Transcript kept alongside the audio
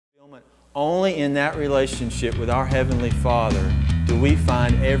Only in that relationship with our Heavenly Father do we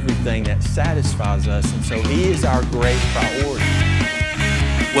find everything that satisfies us, and so He is our great priority.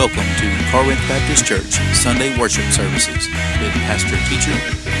 Welcome to Corinth Baptist Church Sunday Worship Services with Pastor Teacher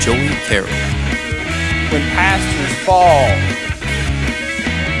Joey Carroll. When pastors fall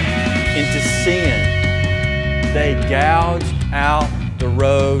into sin, they gouge out the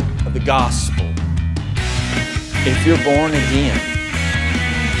road of the gospel. If you're born again,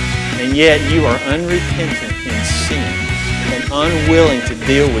 and yet you are unrepentant in sin and unwilling to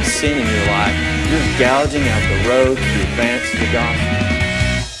deal with sin in your life, you're gouging out the road to the advance of the gospel.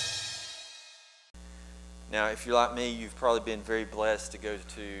 Now, if you're like me, you've probably been very blessed to go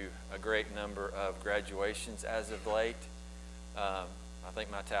to a great number of graduations as of late. I think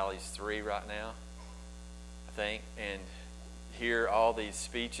my tally's 3 right now, and hear all these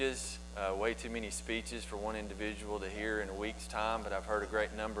speeches. Way too many speeches for one individual to hear in a week's time, but I've heard a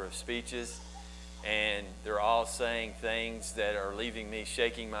great number of speeches, and they're all saying things that are leaving me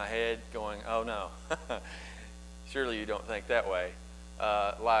shaking my head going, oh no, surely you don't think that way.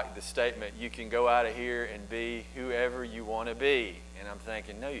 Like the statement, you can go out of here and be whoever you want to be. And I'm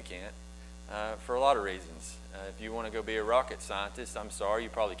thinking, no you can't, for a lot of reasons. If you want to go be a rocket scientist, I'm sorry, you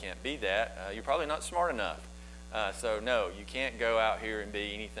probably can't be that. You're probably not smart enough. So no, you can't go out here and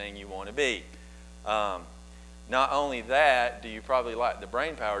be anything you want to be. Not only that, do you probably lack the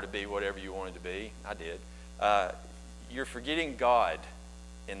brain power to be whatever you wanted to be? I did. You're forgetting God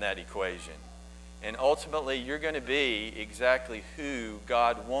in that equation. And ultimately, you're going to be exactly who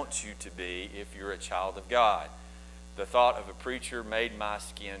God wants you to be if you're a child of God. The thought of a preacher made my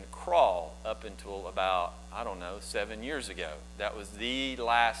skin crawl up until about, 7 years ago. That was the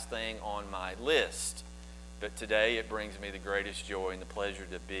last thing on my list. But today it brings me the greatest joy and the pleasure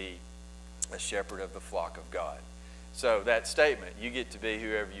to be a shepherd of the flock of God. So that statement, you get to be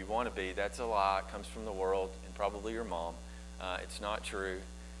whoever you want to be, that's a lie. It comes from the world and probably your mom. It's not true.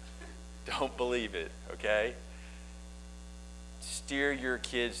 Don't believe it, okay? Steer your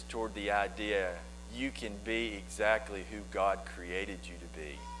kids toward the idea you can be exactly who God created you to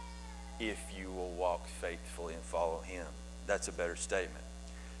be if you will walk faithfully and follow Him. That's a better statement.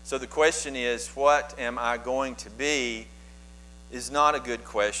 So the question is, what am I going to be, is not a good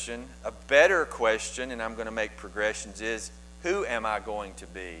question. A better question, and I'm going to make progressions, is who am I going to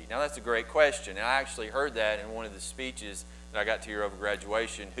be? Now that's a great question, and I actually heard that in one of the speeches that I got to hear over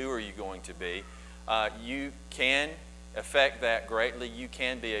graduation. Who are you going to be? You can affect that greatly. You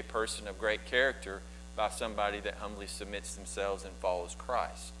can be a person of great character by somebody that humbly submits themselves and follows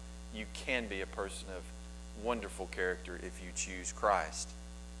Christ. You can be a person of wonderful character if you choose Christ.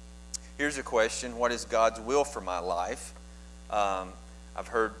 Here's a question: what is God's will for my life? I've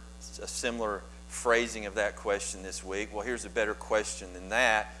heard a similar phrasing of that question this week. Well, here's a better question than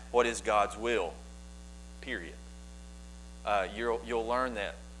that. What is God's will? Period. You'll learn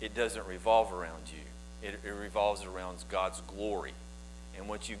that it doesn't revolve around you. It revolves around God's glory. And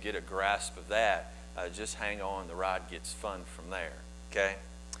once you get a grasp of that, just hang on. The ride gets fun from there. Okay?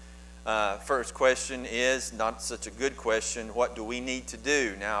 First question is not such a good question. What do we need to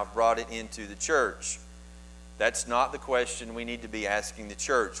do? Now I've brought it into the church. That's not the question we need to be asking the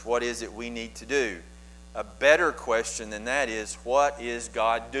church. What is it we need to do? A better question than that is, what is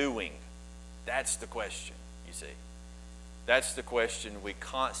God doing? That's the question, you see. That's the question we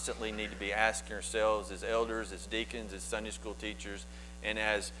constantly need to be asking ourselves as elders, as deacons, as Sunday school teachers, and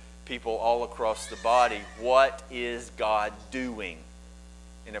as people all across the body. What is God doing?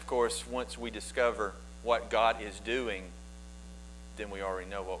 And of course, once we discover what God is doing, then we already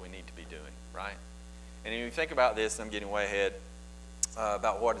know what we need to be doing, right? And when you think about this, I'm getting way ahead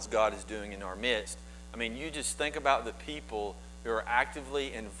about what God is doing in our midst. I mean, you just think about the people who are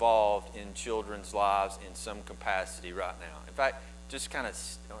actively involved in children's lives in some capacity right now. In fact, just kind of,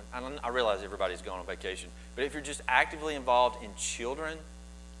 I realize everybody's going on vacation, but if you're just actively involved in children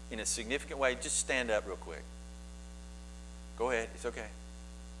in a significant way, just stand up real quick. Go ahead, it's okay.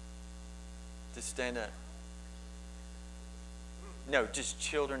 Just stand up. No, just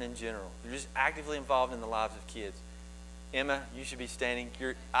children in general. You're just actively involved in the lives of kids. Emma, you should be standing.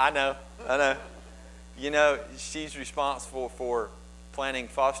 I know. You know, she's responsible for planning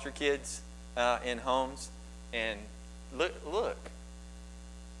foster kids in homes. And look.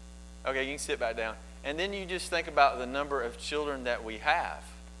 Okay, you can sit back down. And then you just think about the number of children that we have.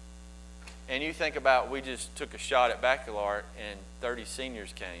 And you think about, we just took a shot at baccalaureate and 30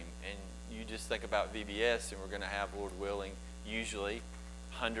 seniors came. And you just think about VBS, and we're going to have, Lord willing, usually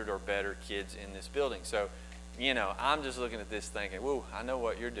 100 or better kids in this building. So, you know, I'm just looking at this thinking, whoa, I know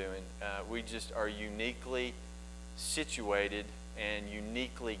what you're doing. We just are uniquely situated and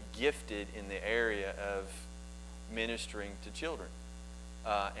uniquely gifted in the area of ministering to children.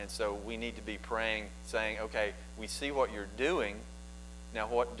 And so we need to be praying, saying, okay, we see what you're doing. Now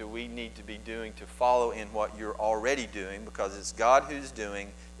what do we need to be doing to follow in what you're already doing? Because it's God who's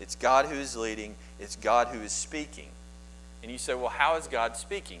doing, it's God who is leading, it's God who is speaking. And you say, well, how is God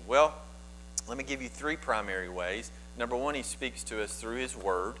speaking? Well, let me give you three primary ways. Number one, He speaks to us through His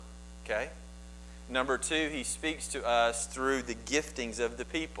Word. Okay? Number two, He speaks to us through the giftings of the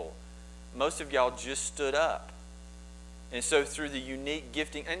people. Most of y'all just stood up. And so through the unique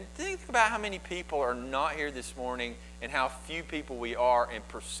gifting, and think about how many people are not here this morning and how few people we are, and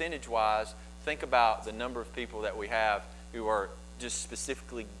percentage-wise, think about the number of people that we have who are just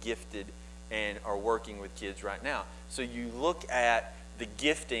specifically gifted and are working with kids right now. So you look at the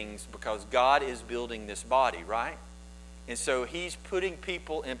giftings because God is building this body, right? And so He's putting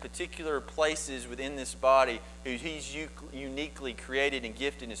people in particular places within this body who He's uniquely created and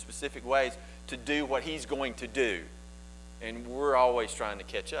gifted in specific ways to do what He's going to do. And we're always trying to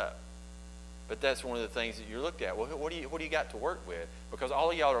catch up. But that's one of the things that you're looked at. Well, what do you got to work with? Because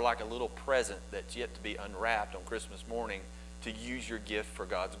all of y'all are like a little present that's yet to be unwrapped on Christmas morning to use your gift for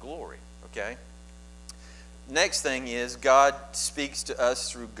God's glory. Okay? Next thing is God speaks to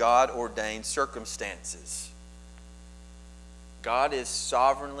us through God-ordained circumstances. God is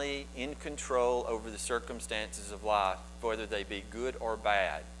sovereignly in control over the circumstances of life, whether they be good or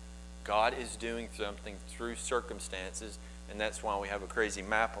bad. God is doing something through circumstances, and that's why we have a crazy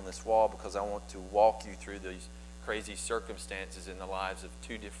map on this wall, because I want to walk you through these crazy circumstances in the lives of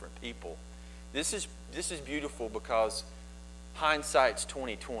two different people. This is beautiful because hindsight's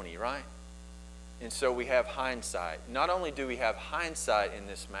 20/20, right? And so we have hindsight. Not only do we have hindsight in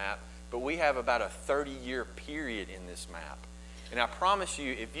this map, but we have about a 30-year period in this map. And I promise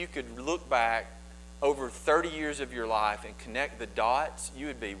you, if you could look back over 30 years of your life and connect the dots, you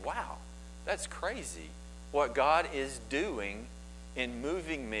would be, wow, that's crazy. What God is doing in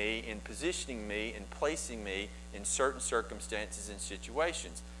moving me, in positioning me, in placing me in certain circumstances and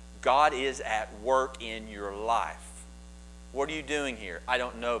situations. God is at work in your life. What are you doing here? I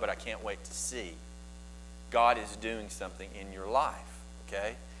don't know, but I can't wait to see. God is doing something in your life,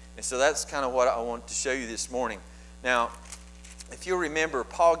 okay? And so that's kind of what I want to show you this morning. Now, if you'll remember,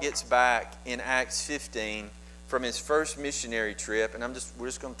 Paul gets back in Acts 15 from his first missionary trip, and we're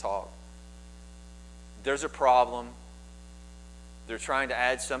just going to talk. There's a problem. They're trying to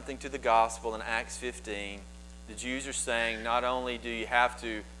add something to the gospel in Acts 15. The Jews are saying, not only do you have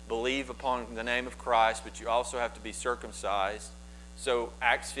to believe upon the name of Christ, but you also have to be circumcised. So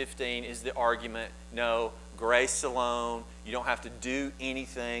Acts 15 is the argument, no, grace alone. You don't have to do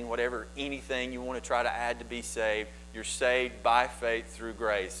anything, whatever anything you want to try to add to be saved. You're saved by faith through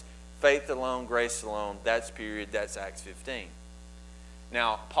grace. Faith alone, grace alone, that's period, that's Acts 15.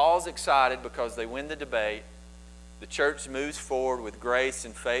 Now, Paul's excited because they win the debate. The church moves forward with grace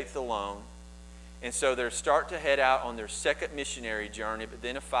and faith alone. And so they start to head out on their second missionary journey, but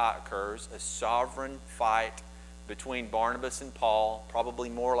then a fight occurs, a sovereign fight between Barnabas and Paul, probably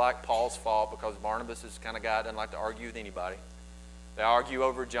more like Paul's fault because Barnabas is the kind of guy that doesn't like to argue with anybody. They argue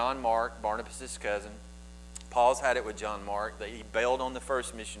over John Mark, Barnabas' cousin. Paul's had it with John Mark. He bailed on the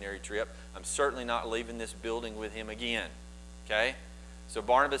first missionary trip. I'm certainly not leaving this building with him again. Okay? So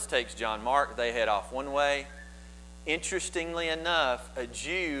Barnabas takes John Mark. They head off one way. Interestingly enough, a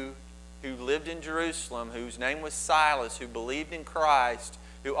Jew who lived in Jerusalem, whose name was Silas, who believed in Christ,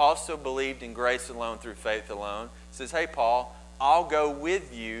 who also believed in grace alone through faith alone, says, hey, Paul, I'll go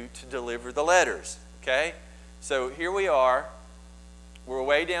with you to deliver the letters. Okay? So here we are. We're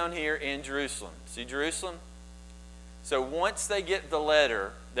way down here in Jerusalem. See Jerusalem? So once they get the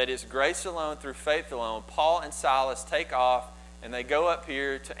letter that is grace alone through faith alone, Paul and Silas take off and they go up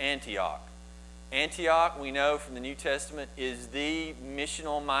here to Antioch. Antioch, we know from the New Testament, is the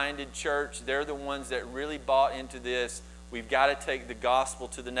missional-minded church. They're the ones that really bought into this. We've got to take the gospel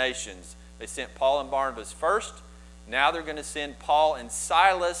to the nations. They sent Paul and Barnabas first. Now they're going to send Paul and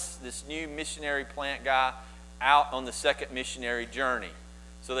Silas, this new missionary plant guy, out on the second missionary journey.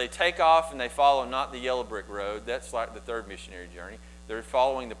 So they take off and they follow not the yellow brick road. That's like the third missionary journey. They're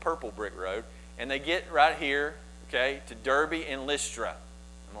following the purple brick road. And they get right here, okay, to Derbe and Lystra.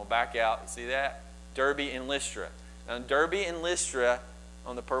 I'm going to back out. See that? Derbe and Lystra. Now, in Derbe and Lystra,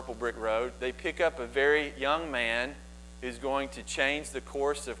 on the purple brick road, they pick up a very young man who's going to change the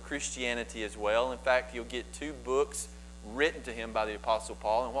course of Christianity as well. In fact, you'll get 2 books written to him by the Apostle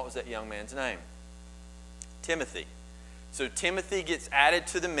Paul. And what was that young man's name? Timothy. So Timothy gets added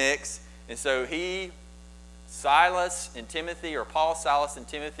to the mix. And so Silas and Timothy, or Paul, Silas, and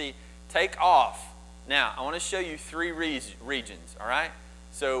Timothy take off Now, I want to show you three regions, all right?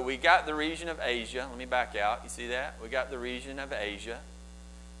 So we got the region of Asia. Let me back out. You see that? We got the region of Asia.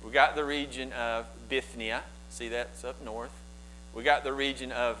 We got the region of Bithynia. See that? It's up north. We got the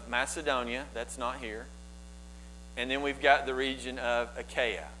region of Macedonia. That's not here. And then we've got the region of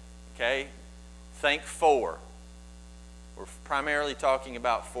Achaia. Okay? Think four. We're primarily talking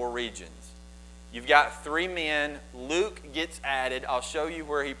about four regions. You've got three men. Luke gets added. I'll show you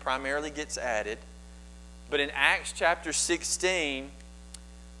where he primarily gets added. But in Acts chapter 16,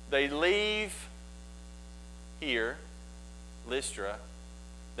 they leave here, Lystra.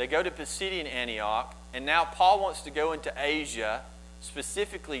 They go to Pisidian Antioch. And now Paul wants to go into Asia,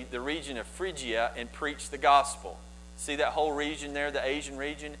 specifically the region of Phrygia, and preach the gospel. See that whole region there, the Asian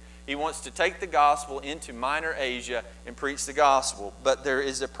region? He wants to take the gospel into Minor Asia and preach the gospel. But there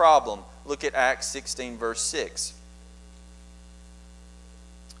is a problem. Look at Acts 16, verse 6.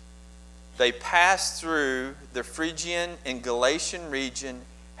 They passed through the Phrygian and Galatian region,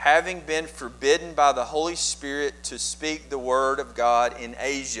 having been forbidden by the Holy Spirit to speak the word of God in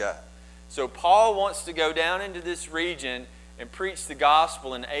Asia. So Paul wants to go down into this region and preach the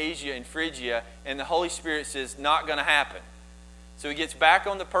gospel in Asia and Phrygia, and the Holy Spirit says, not going to happen. So he gets back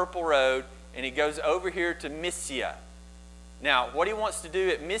on the Purple Road, and he goes over here to Mysia. Now, what he wants to do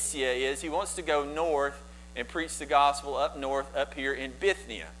at Mysia is he wants to go north and preach the gospel up north, up here in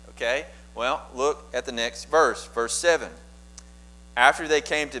Bithynia. Okay? Well, look at the next verse, verse 7. After they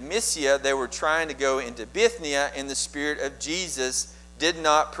came to Mysia, they were trying to go into Bithynia, and the Spirit of Jesus did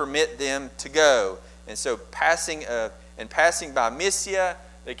not permit them to go. And so passing by Mysia,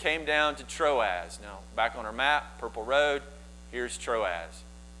 they came down to Troas. Now, back on our map, Purple Road, here's Troas.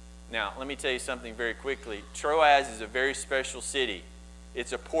 Now, let me tell you something very quickly. Troas is a very special city.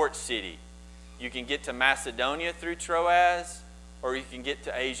 It's a port city. You can get to Macedonia through Troas, or you can get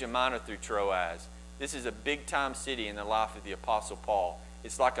to Asia Minor through Troas. This is a big-time city in the life of the Apostle Paul.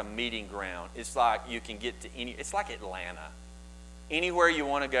 It's like a meeting ground. It's like you can get to it's like Atlanta. Anywhere you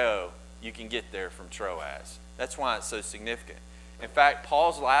want to go, you can get there from Troas. That's why it's so significant. In fact,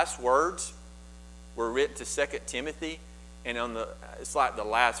 Paul's last words were written to 2 Timothy, and it's like the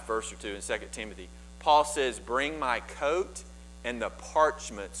last verse or two in 2 Timothy. Paul says, bring my coat and the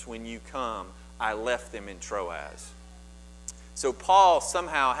parchments when you come. I left them in Troas. So Paul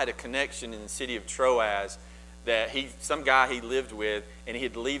somehow had a connection in the city of Troas that some guy he lived with, and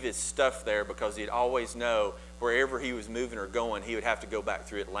he'd leave his stuff there because he'd always know wherever he was moving or going, he would have to go back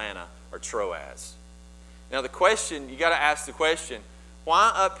through Atlanta or Troas. Now the question, you got to ask the question,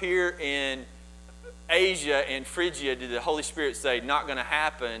 why up here in Asia and Phrygia did the Holy Spirit say not going to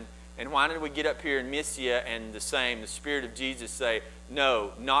happen, and why did we get up here in Mysia and the Spirit of Jesus say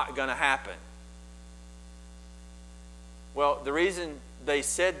no, not going to happen? Well, the reason they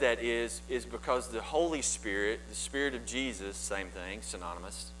said that is because the Holy Spirit, the Spirit of Jesus, same thing,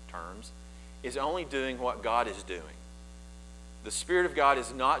 synonymous terms, is only doing what God is doing. The Spirit of God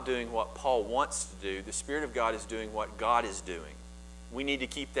is not doing what Paul wants to do. The Spirit of God is doing what God is doing. We need to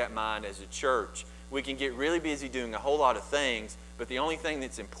keep that in mind as a church. We can get really busy doing a whole lot of things, but the only thing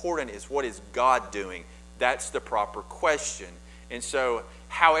that's important is what is God doing. That's the proper question. And so,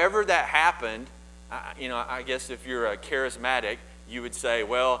 however that happened, I guess if you're a charismatic, you would say,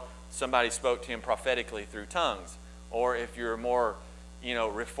 well, somebody spoke to him prophetically through tongues. Or if you're a more,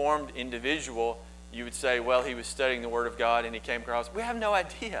 reformed individual, you would say, well, he was studying the Word of God and he came across. We have no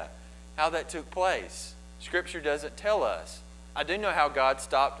idea how that took place. Scripture doesn't tell us. I do know how God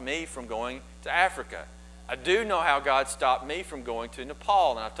stopped me from going to Africa. I do know how God stopped me from going to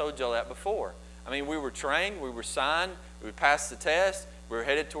Nepal, and I've told you all that before. I mean, we were trained, we were signed, we passed the test, we were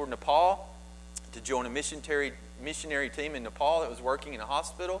headed toward Nepal to join a missionary team in Nepal that was working in a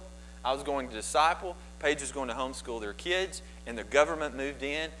hospital. I was going to disciple. Paige was going to homeschool their kids, and the government moved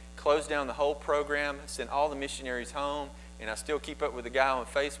in, closed down the whole program, sent all the missionaries home, and I still keep up with the guy on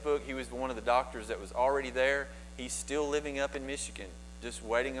Facebook. He was one of the doctors that was already there. He's still living up in Michigan, just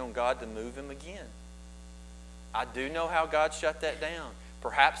waiting on God to move him again. I do know how God shut that down.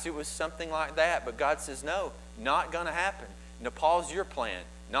 Perhaps it was something like that, but God says, no, not going to happen. Nepal's your plan,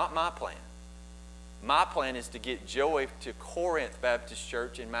 not my plan. My plan is to get Joey to Corinth Baptist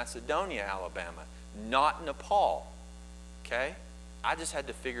Church in Macedonia, Alabama, not Nepal. Okay? I just had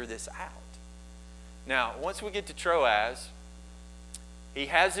to figure this out. Now, once we get to Troas, he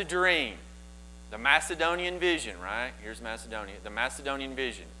has a dream. The Macedonian vision, right? Here's Macedonia. The Macedonian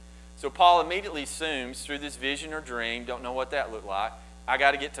vision. So Paul immediately assumes through this vision or dream, don't know what that looked like, I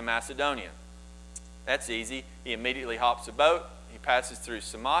got to get to Macedonia. That's easy. He immediately hops a boat. He passes through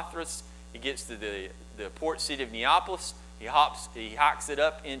Samothrace. He gets to the port city of Neapolis. He hikes it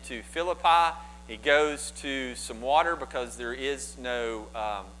up into Philippi. He goes to some water because there is no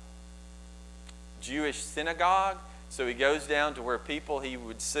Jewish synagogue. So he goes down to where people he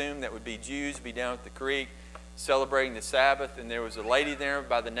would assume that would be Jews be down at the creek celebrating the Sabbath. And there was a lady there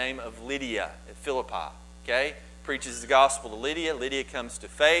by the name of Lydia at Philippi. Okay? Preaches the gospel to Lydia. Lydia comes to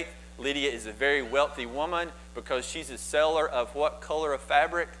faith. Lydia is a very wealthy woman because she's a seller of what color of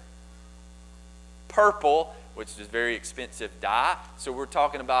fabric? Purple, which is very expensive dye. So we're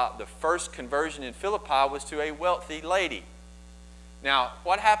talking about the first conversion in Philippi was to a wealthy lady. Now,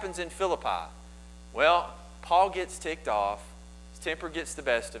 what happens in Philippi? Well, Paul gets ticked off. His temper gets the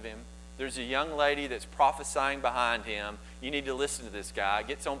best of him. There's a young lady that's prophesying behind him. You need to listen to this guy.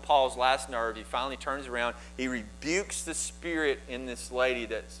 Gets on Paul's last nerve. He finally turns around. He rebukes the spirit in this lady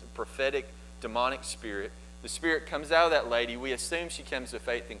that's a prophetic, demonic spirit. The spirit comes out of that lady. We assume she comes to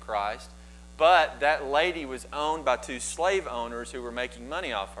faith in Christ. But that lady was owned by 2 slave owners who were making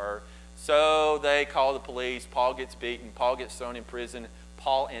money off her. So they call the police. Paul gets beaten. Paul gets thrown in prison.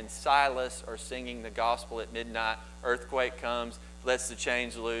 Paul and Silas are singing the gospel at midnight. Earthquake comes, lets the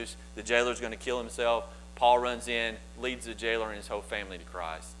chains loose. The jailer's going to kill himself. Paul runs in, leads the jailer and his whole family to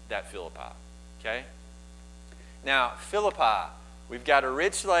Christ. That Philippi. Okay? Now, Philippi, we've got a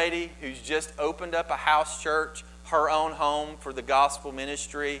rich lady who's just opened up a house church, her own home for the gospel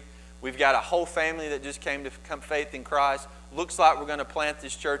ministry. We've got a whole family that just came to faith in Christ. Looks like we're going to plant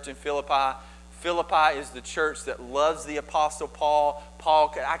this church in Philippi. Philippi is the church that loves the Apostle Paul.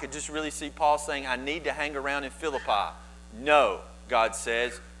 I could just really see Paul saying, I need to hang around in Philippi. No, God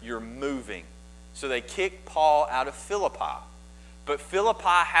says, you're moving. So they kick Paul out of Philippi. But Philippi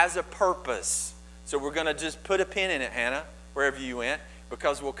has a purpose. So we're going to just put a pin in it, Hannah, wherever you went,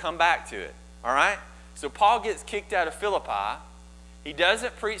 because we'll come back to it. All right? So Paul gets kicked out of Philippi. He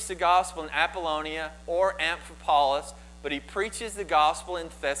doesn't preach the gospel in Apollonia or Amphipolis, but he preaches the gospel in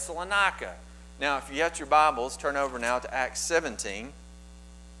Thessalonica. Now, if you got your Bibles, turn over now to Acts 17.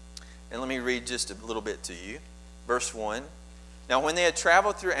 And let me read just a little bit to you. Verse 1. Now, when they had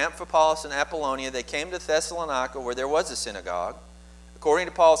traveled through Amphipolis and Apollonia, they came to Thessalonica, where there was a synagogue. According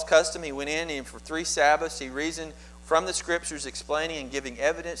to Paul's custom, he went in, and for 3 Sabbaths he reasoned from the Scriptures, explaining and giving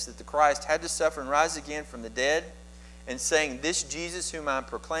evidence that the Christ had to suffer and rise again from the dead, and saying, this Jesus whom I am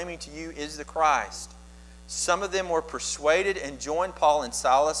proclaiming to you is the Christ. Some of them were persuaded and joined Paul and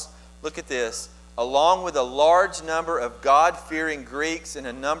Silas. Look at this. Along with a large number of God-fearing Greeks and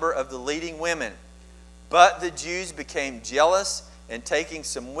a number of the leading women. But the Jews became jealous, and taking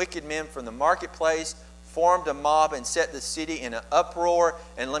some wicked men from the marketplace, formed a mob and set the city in an uproar.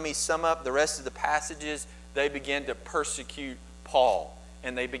 And let me sum up the rest of the passages. They began to persecute Paul,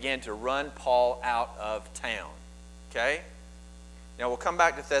 and they began to run Paul out of town. Okay? Now we'll come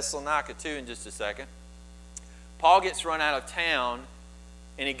back to Thessalonica too in just a second. Paul gets run out of town,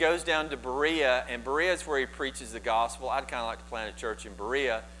 and he goes down to Berea, and Berea is where he preaches the gospel. I'd kind of like to plant a church in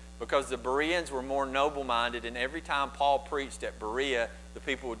Berea because the Bereans were more noble-minded, and every time Paul preached at Berea, the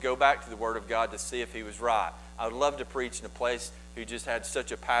people would go back to the Word of God to see if he was right. I would love to preach in a place who just had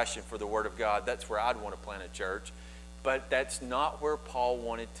such a passion for the Word of God. That's where I'd want to plant a church. But that's not where Paul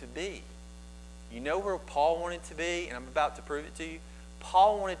wanted to be. You know where Paul wanted to be? And I'm about to prove it to you.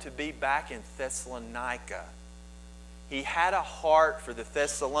 Paul wanted to be back in Thessalonica. He had a heart for the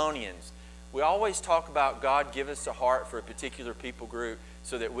Thessalonians. We always talk about God give us a heart for a particular people group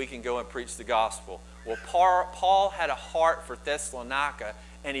so that we can go and preach the gospel. Well, Paul had a heart for Thessalonica,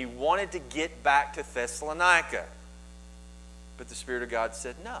 and he wanted to get back to Thessalonica. But the Spirit of God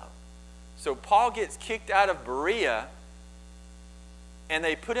said no. So Paul gets kicked out of Berea, and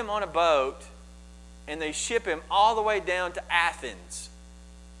they put him on a boat, and they ship him all the way down to Athens.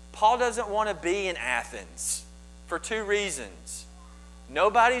 Paul doesn't want to be in Athens for 2 reasons.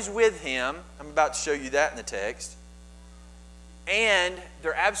 Nobody's with him. I'm about to show you that in the text. And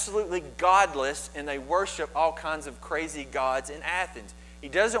they're absolutely godless, and they worship all kinds of crazy gods in Athens. He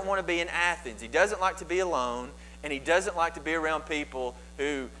doesn't want to be in Athens. He doesn't like to be alone, and he doesn't like to be around people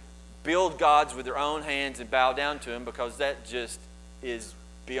who build gods with their own hands and bow down to him, because that just is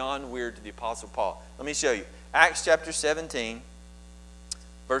beyond weird to the Apostle Paul. Let me show you. Acts chapter 17,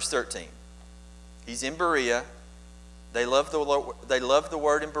 verse 13. He's in Berea. They love the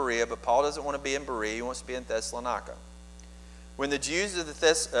word in Berea, but Paul doesn't want to be in Berea. He wants to be in Thessalonica. When the Jews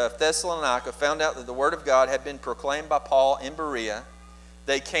of Thessalonica found out that the word of God had been proclaimed by Paul in Berea,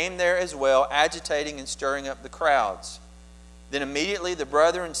 they came there as well, agitating and stirring up the crowds. Then immediately the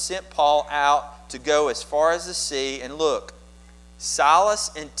brethren sent Paul out to go as far as the sea. And look,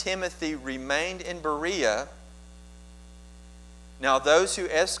 Silas and Timothy remained in Berea. Now those who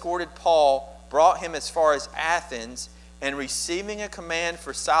escorted Paul brought him as far as Athens. and receiving a command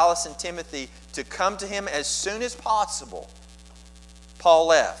for Silas and Timothy to come to him as soon as possible, Paul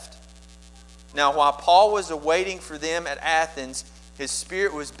left. Now, while Paul was awaiting for them at Athens, his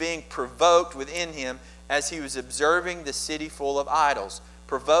spirit was being provoked within him as he was observing the city full of idols.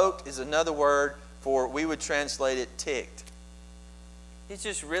 Provoked is another word for, we would translate it, ticked. He's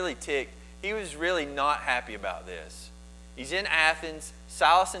just really ticked. He was really not happy about this. He's in Athens.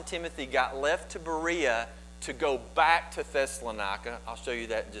 Silas and Timothy got left to Berea to go back to Thessalonica. I'll show you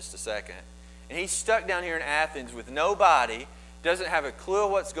that in just a second. And he's stuck down here in Athens with nobody, doesn't have a clue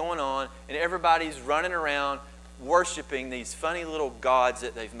of what's going on, and everybody's running around worshiping these funny little gods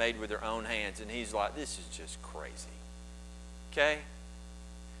that they've made with their own hands. And he's like, this is just crazy. Okay?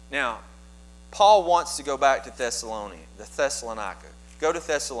 Now, Paul wants to go back to Thessalonica. Go to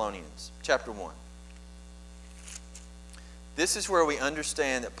Thessalonians, chapter 1. This is where we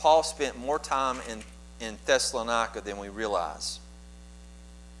understand that Paul spent more time in Thessalonica than we realize.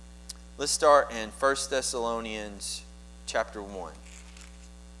 Let's start in 1 Thessalonians chapter 1.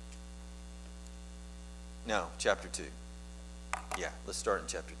 No, chapter 2. Yeah, let's start in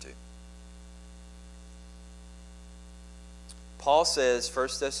chapter 2. Paul says, 1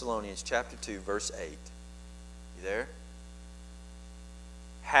 Thessalonians chapter 2, verse 8. You there?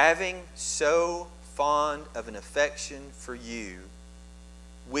 Having so fond of an affection for you,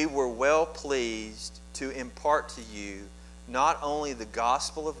 we were well pleased to impart to you not only the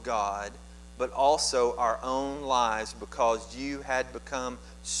gospel of God, but also our own lives, because you had become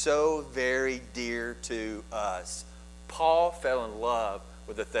so very dear to us. Paul fell in love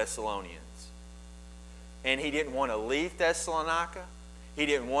with the Thessalonians. And he didn't want to leave Thessalonica. He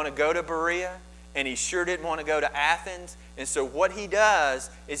didn't want to go to Berea. And he sure didn't want to go to Athens. And so what he does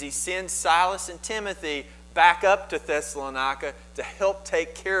is he sends Silas and Timothy back up to Thessalonica to help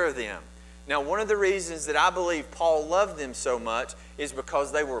take care of them. Now, one of the reasons that I believe Paul loved them so much is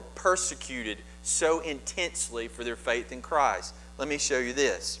because they were persecuted so intensely for their faith in Christ. Let me show you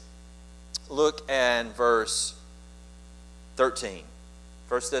this. Look at verse 13.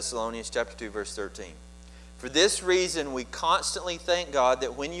 1 Thessalonians chapter 2, verse 13. For this reason we constantly thank God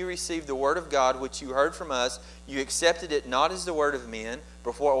that when you received the word of God which you heard from us, you accepted it not as the word of men,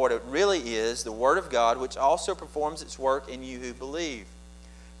 but for what it really is, the word of God, which also performs its work in you who believe.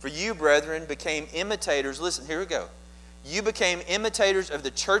 For you, brethren, became imitators. Listen, here we go. You became imitators of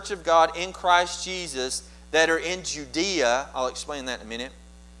the church of God in Christ Jesus that are in Judea. I'll explain that in a minute.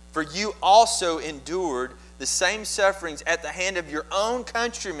 For you also endured the same sufferings at the hand of your own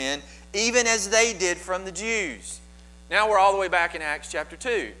countrymen, even as they did from the Jews. Now we're all the way back in Acts chapter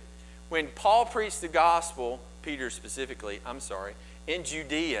 2. When Paul preached the gospel, Peter specifically, in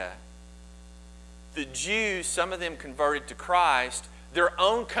Judea, the Jews, some of them converted to Christ. Their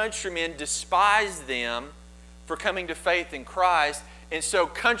own countrymen despised them for coming to faith in Christ. And so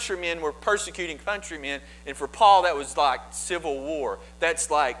countrymen were persecuting countrymen. And for Paul, that was like civil war.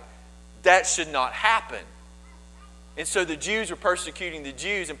 That's like, that should not happen. And so the Jews were persecuting the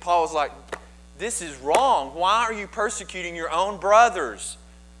Jews. And Paul was like, this is wrong. Why are you persecuting your own brothers?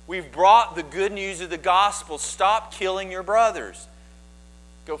 We've brought the good news of the gospel. Stop killing your brothers.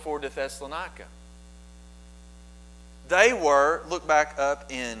 Go forward to Thessalonica. They were, look back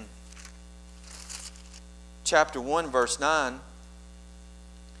up in chapter 1, verse 9.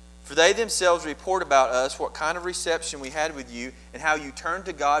 For they themselves report about us what kind of reception we had with you and how you turned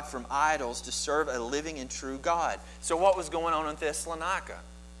to God from idols to serve a living and true God. So what was going on in Thessalonica?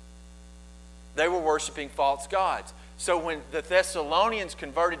 They were worshiping false gods. So when the Thessalonians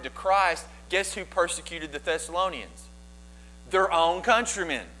converted to Christ, guess who persecuted the Thessalonians? Their own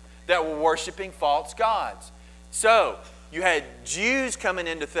countrymen that were worshiping false gods. So you had Jews coming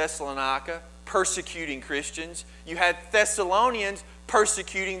into Thessalonica persecuting Christians. You had Thessalonians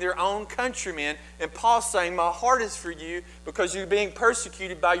persecuting their own countrymen. And Paul's saying, my heart is for you because you're being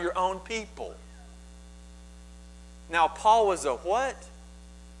persecuted by your own people. Now, Paul was a what?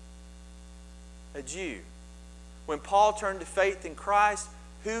 A Jew. When Paul turned to faith in Christ,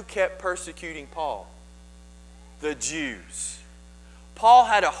 who kept persecuting Paul? The Jews. Paul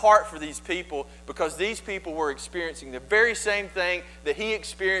had a heart for these people because these people were experiencing the very same thing that he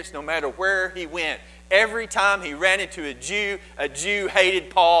experienced no matter where he went. Every time he ran into a Jew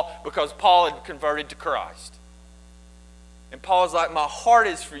hated Paul because Paul had converted to Christ. And Paul's like, my heart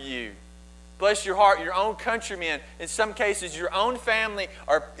is for you. Bless your heart, your own countrymen. In some cases, your own family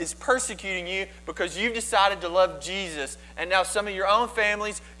is persecuting you because you've decided to love Jesus. And now some of your own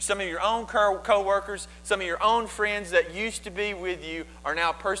families, some of your own co-workers, some of your own friends that used to be with you are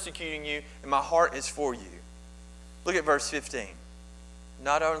now persecuting you. And my heart is for you. Look at verse 15.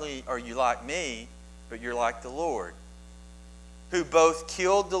 Not only are you like me, but you're like the Lord. who both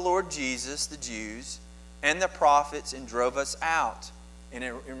killed the Lord Jesus, the Jews, and the prophets, and drove us out. And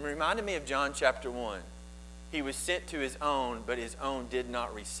it reminded me of John chapter 1. He was sent to his own, but his own did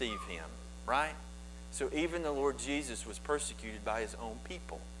not receive him. Right? So even the Lord Jesus was persecuted by his own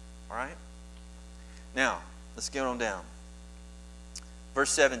people. All right? Now, let's get on down. Verse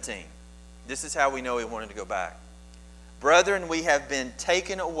 17. This is how we know he wanted to go back. Brethren, we have been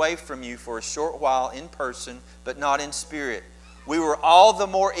taken away from you for a short while in person, but not in spirit. We were all the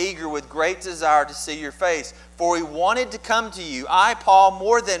more eager with great desire to see your face, for we wanted to come to you, I, Paul,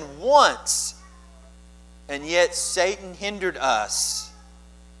 more than once, and yet Satan hindered us.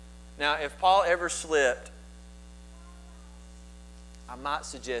 Now, if Paul ever slipped, I might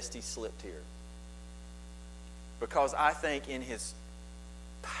suggest he slipped here. Because I think in his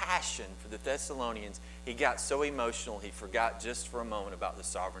passion for the Thessalonians, he got so emotional he forgot just for a moment about the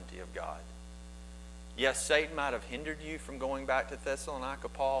sovereignty of God. Yes, Satan might have hindered you from going back to Thessalonica,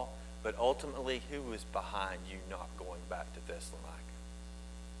 Paul, but ultimately, who was behind you not going back to Thessalonica?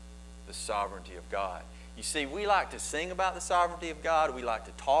 The sovereignty of God. You see, we like to sing about the sovereignty of God. We like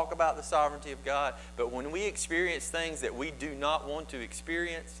to talk about the sovereignty of God. But when we experience things that we do not want to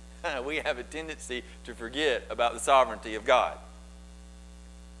experience, we have a tendency to forget about the sovereignty of God.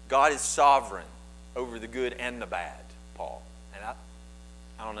 God is sovereign over the good and the bad, Paul. And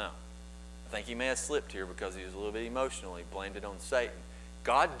I don't know. I think he may have slipped here because he was a little bit emotional. He blamed it on Satan.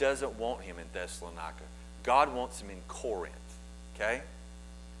 God doesn't want him in Thessalonica. God wants him in Corinth. Okay?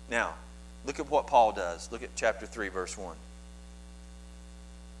 Now, look at what Paul does. Look at chapter 3, verse 1.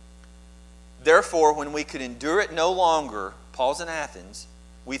 Therefore, when we could endure it no longer, Paul's in Athens,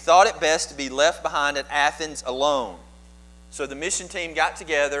 we thought it best to be left behind at Athens alone. So the mission team got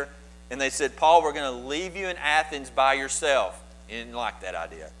together and they said, Paul, we're going to leave you in Athens by yourself. He didn't like that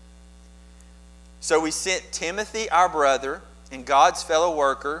idea. So we sent Timothy, our brother, and God's fellow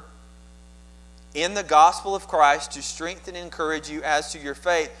worker, in the gospel of Christ to strengthen and encourage you as to your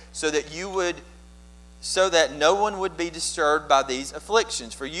faith, so that no one would be disturbed by these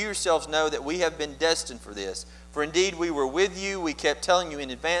afflictions. For you yourselves know that we have been destined for this. For indeed we were with you, we kept telling you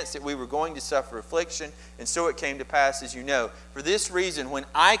in advance that we were going to suffer affliction, and so it came to pass, as you know. For this reason, when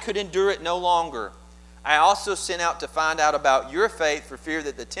I could endure it no longer, I also sent out to find out about your faith, for fear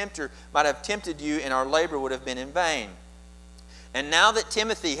that the tempter might have tempted you and our labor would have been in vain. And now that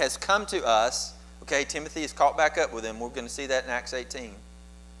Timothy has come to us, okay, Timothy is caught back up with him. We're going to see that in Acts 18.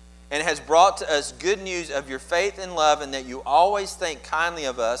 And has brought to us good news of your faith and love, and that you always think kindly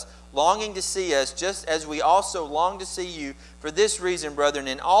of us, longing to see us, just as we also long to see you. For this reason, brethren,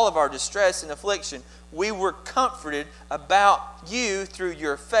 in all of our distress and affliction, we were comforted about you through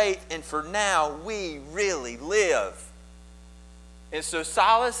your faith, and for now we really live. And so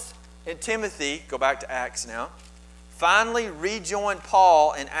Silas and Timothy, go back to Acts now, finally rejoined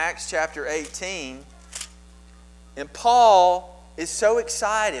Paul in Acts chapter 18. And Paul is so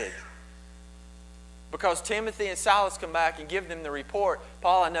excited because Timothy and Silas come back and give them the report.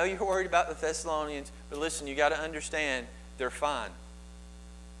 Paul, I know you're worried about the Thessalonians, but listen, you got to understand, they're fine.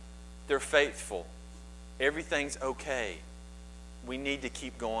 They're faithful. Everything's okay. We need to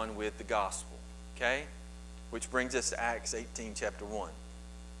keep going with the gospel. Okay? Which brings us to Acts 18, chapter 1.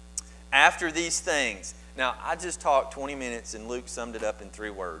 After these things. Now, I just talked 20 minutes and Luke summed it up in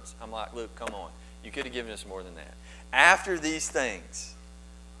 3 words. I'm like, Luke, come on. You could have given us more than that. After these things,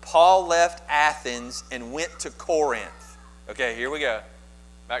 Paul left Athens and went to Corinth. Okay, here we go.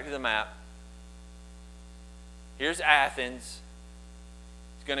 Back to the map. Here's Athens.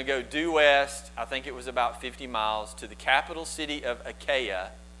 He's going to go due west. I think it was about 50 miles to the capital city of Achaia,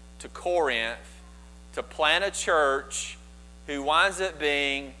 to Corinth, to plant a church who winds up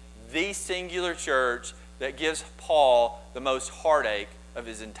being the singular church that gives Paul the most heartache of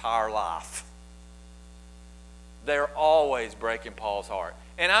his entire life. They're always breaking Paul's heart.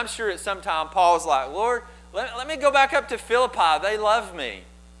 And I'm sure at some time Paul's like, Lord, let me go back up to Philippi. They love me.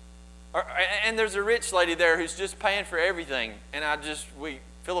 And there's a rich lady there who's just paying for everything. And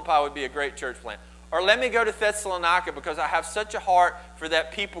Philippi would be a great church plant. Or let me go to Thessalonica because I have such a heart for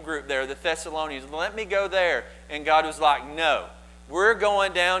that people group there, the Thessalonians. Let me go there. And God was like, no. We're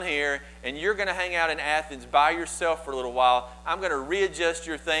going down here and you're going to hang out in Athens by yourself for a little while. I'm going to readjust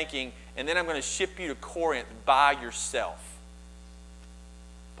your thinking and then I'm going to ship you to Corinth by yourself.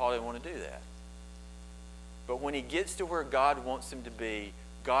 Paul didn't want to do that. But when he gets to where God wants him to be,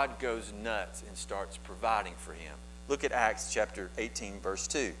 God goes nuts and starts providing for him. Look at Acts chapter 18, verse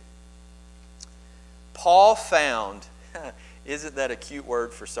 2. Paul found, isn't that a cute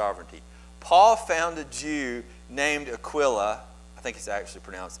word for sovereignty? Paul found a Jew named Aquila. I think it's actually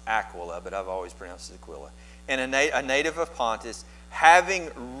pronounced Aquila, but I've always pronounced it Aquila. and a native of Pontus, having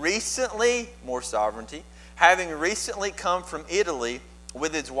recently, more sovereignty, having recently come from Italy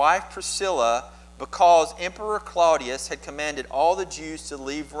with his wife Priscilla, because Emperor Claudius had commanded all the Jews to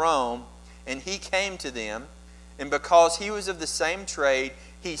leave Rome, and he came to them, and because he was of the same trade,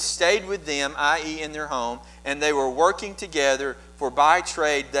 he stayed with them, i.e. in their home, and they were working together, for by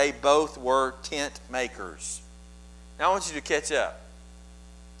trade they both were tent makers. Now I want you to catch up.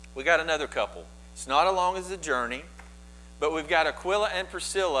 We got another couple. It's not as long as the journey, but we've got Aquila and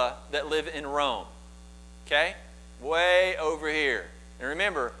Priscilla that live in Rome. Okay? Way over here. And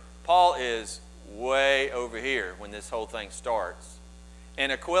remember, Paul is way over here when this whole thing starts.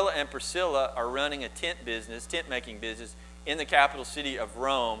 And Aquila and Priscilla are running a tent making business in the capital city of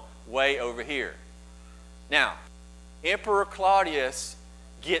Rome, way over here. Now, Emperor Claudius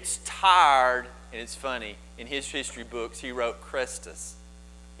gets tired, and it's funny, in his history books he wrote Christus.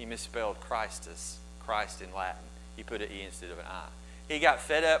 He misspelled Christus, Christ in Latin. He put an E instead of an I. He got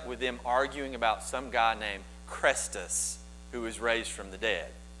fed up with them arguing about some guy named Chrestus who was raised from the dead.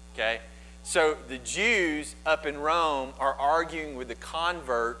 Okay? So the Jews up in Rome are arguing with the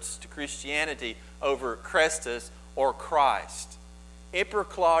converts to Christianity over Christus or Christ. Emperor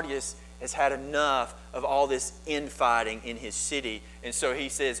Claudius has had enough of all this infighting in his city, and so he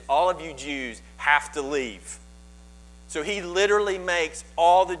says, all of you Jews have to leave. So he literally makes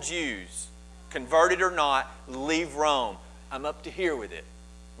all the Jews, converted or not, leave Rome. I'm up to here with it,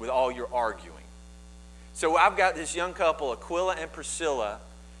 with all your arguing. So I've got this young couple, Aquila and Priscilla,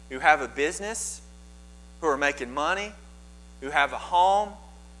 who have a business, who are making money, who have a home,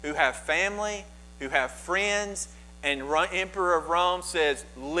 who have family, who have friends, and Emperor of Rome says,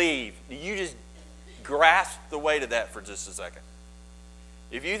 leave. You just grasp the weight of that for just a second.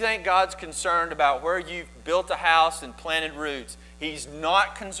 If you think God's concerned about where you've built a house and planted roots, He's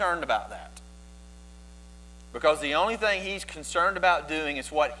not concerned about that. Because the only thing He's concerned about doing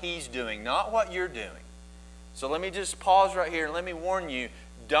is what He's doing, not what you're doing. So let me just pause right here and let me warn you,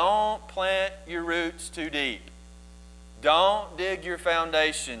 don't plant your roots too deep. Don't dig your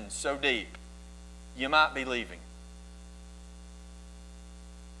foundation so deep. You might be leaving.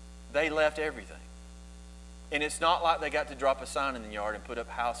 They left everything. And it's not like they got to drop a sign in the yard and put up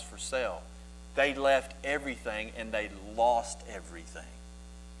house for sale. They left everything and they lost everything.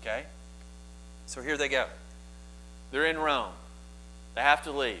 Okay? So here they go. They're in Rome. They have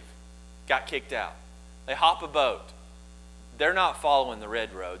to leave. Got kicked out. They hop a boat. They're not following the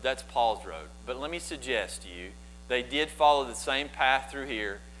red road. That's Paul's road. But let me suggest to you, they did follow the same path through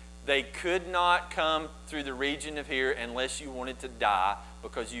here. They could not come through the region of here unless you wanted to die,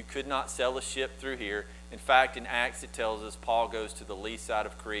 because you could not sail a ship through here. In fact, in Acts it tells us Paul goes to the lee side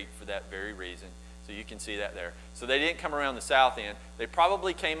of Crete for that very reason. So you can see that there. So they didn't come around the south end. They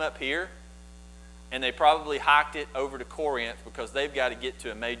probably came up here, and they probably hiked it over to Corinth, because they've got to get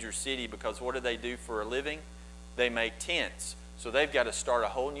to a major city, because what do they do for a living? They make tents. So they've got to start a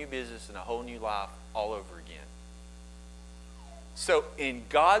whole new business and a whole new life all over again. So in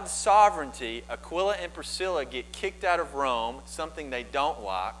God's sovereignty, Aquila and Priscilla get kicked out of Rome, something they don't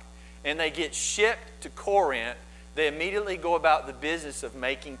like, and they get shipped to Corinth. They immediately go about the business of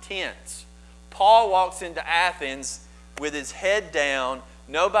making tents. Paul walks into Athens with his head down,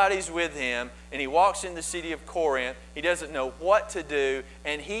 nobody's with him, and he walks in the city of Corinth. He doesn't know what to do,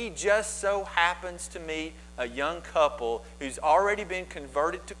 and he just so happens to meet a young couple who's already been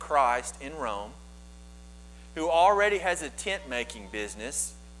converted to Christ in Rome, who already has a tent-making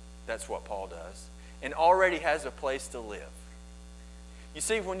business, that's what Paul does, and already has a place to live. You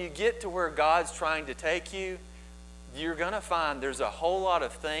see, when you get to where God's trying to take you, you're going to find there's a whole lot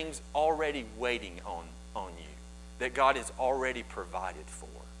of things already waiting on you that God has already provided for.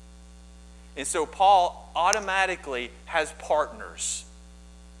 And so Paul automatically has partners,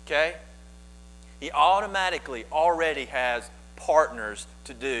 okay? He automatically already has partners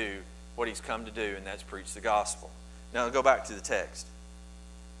to do what he's come to do, and that's preach the gospel. Now go back to the text.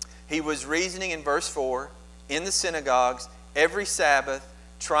 He was reasoning in verse 4 in the synagogues every Sabbath,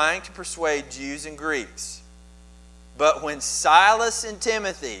 trying to persuade Jews and Greeks. But when Silas and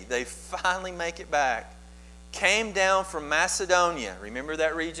Timothy, they finally make it back, came down from Macedonia, remember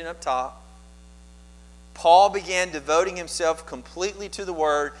that region up top, Paul began devoting himself completely to the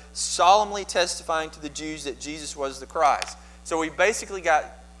word, solemnly testifying to the Jews that Jesus was the Christ. So we basically got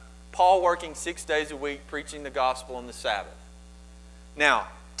Paul working 6 days a week, preaching the gospel on the Sabbath. Now,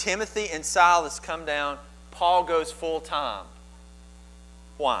 Timothy and Silas come down. Paul goes full time.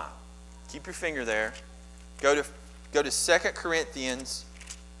 Why? Keep your finger there. Go to 1 Corinthians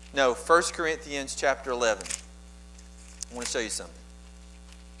chapter 11. I want to show you something.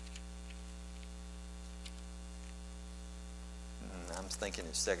 thinking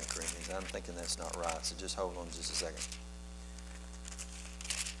it's 2 Corinthians. I'm thinking that's not right, so just hold on just a second.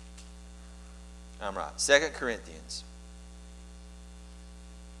 I'm right. 2 Corinthians.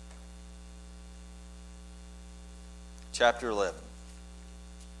 Chapter 11.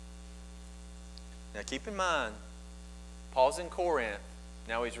 Now keep in mind, Paul's in Corinth.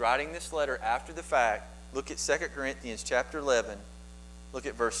 Now he's writing this letter after the fact. Look at 2 Corinthians chapter 11. Look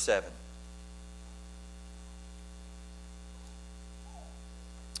at verse 7.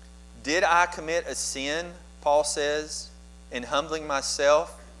 Did I commit a sin, Paul says, in humbling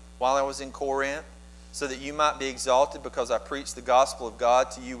myself while I was in Corinth, so that you might be exalted because I preached the gospel of God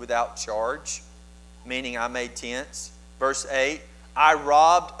to you without charge? Meaning I made tents. Verse 8, I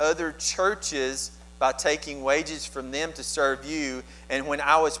robbed other churches by taking wages from them to serve you. And when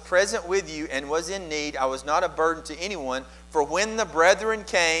I was present with you and was in need, I was not a burden to anyone. For when the brethren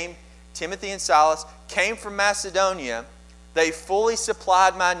came, Timothy and Silas, came from Macedonia, they fully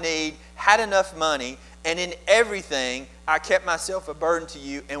supplied my need, had enough money, and in everything I kept myself a burden to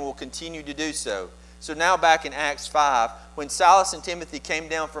you and will continue to do so. So now back in Acts 5, when Silas and Timothy came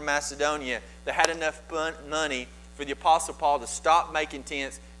down from Macedonia, they had enough money for the Apostle Paul to stop making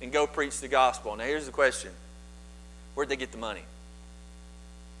tents and go preach the gospel. Now here's the question. Where'd they get the money?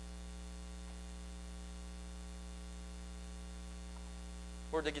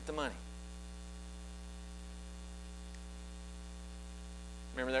 Where'd they get the money?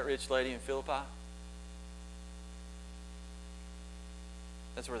 Remember that rich lady in Philippi?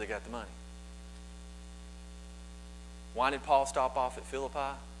 That's where they got the money. Why did Paul stop off at Philippi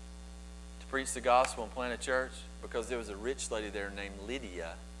to preach the gospel and plant a church? Because there was a rich lady there named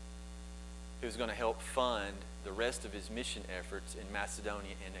Lydia who was going to help fund the rest of his mission efforts in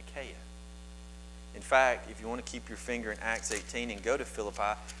Macedonia and Achaia. In fact, if you want to keep your finger in Acts 18 and go to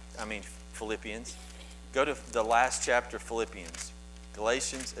Philippians, go to the last chapter of Philippians.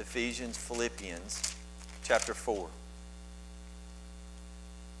 Galatians, Ephesians, Philippians, chapter 4.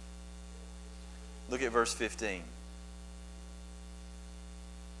 Look at verse 15.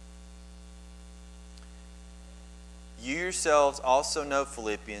 You yourselves also know,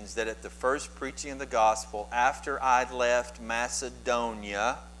 Philippians, that at the first preaching of the gospel, after I'd left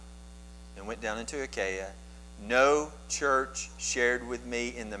Macedonia and went down into Achaia, no church shared with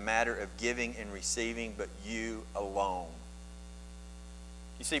me in the matter of giving and receiving, but you alone.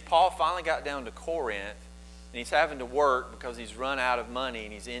 You see, Paul finally got down to Corinth, and he's having to work because he's run out of money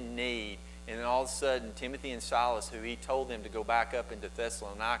and he's in need. And then all of a sudden, Timothy and Silas, who he told them to go back up into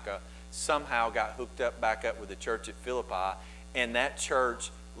Thessalonica, somehow got hooked up back up with the church at Philippi, and that church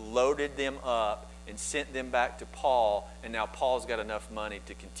loaded them up and sent them back to Paul, and now Paul's got enough money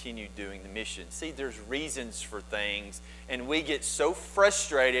to continue doing the mission. See, there's reasons for things, and we get so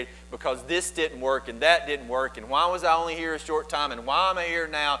frustrated because this didn't work and that didn't work, and why was I only here a short time, and why am I here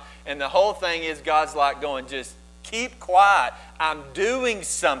now? And the whole thing is God's like going, just keep quiet. I'm doing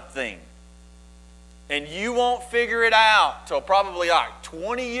something. And you won't figure it out till probably like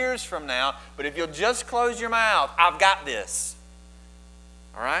 20 years from now. But if you'll just close your mouth, I've got this.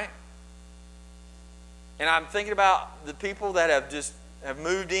 All right? And I'm thinking about the people that have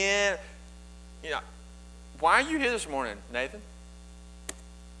moved in. You know, why are you here this morning, Nathan?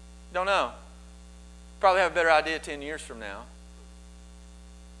 Don't know. Probably have a better idea 10 years from now.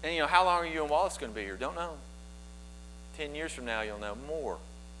 And you know, how long are you and Wallace going to be here? Don't know. 10 years from now, you'll know more.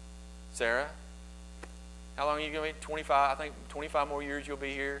 Sarah? How long are you going to be? 25, I think 25 more years you'll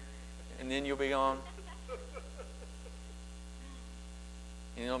be here, and then you'll be gone.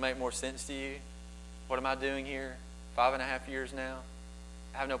 And it'll make more sense to you. What am I doing here? 5.5 years now.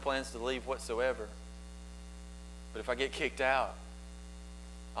 I have no plans to leave whatsoever. But if I get kicked out,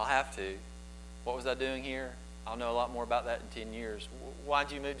 I'll have to. What was I doing here? I'll know a lot more about that in 10 years.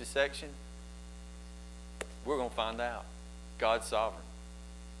 Why'd you move to Section? We're going to find out. God's sovereign.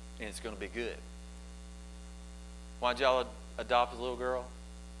 And it's going to be good. Why'd y'all adopt a little girl?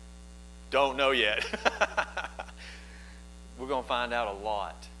 Don't know yet. We're going to find out a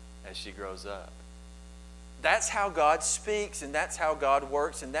lot as she grows up. That's how God speaks, and that's how God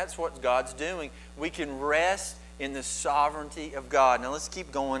works, and that's what God's doing. We can rest in the sovereignty of God. Now let's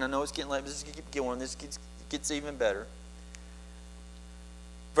keep going. I know it's getting late, but let's keep going. This gets even better.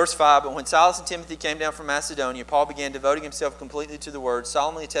 Verse 5, but when Silas and Timothy came down from Macedonia, Paul began devoting himself completely to the word,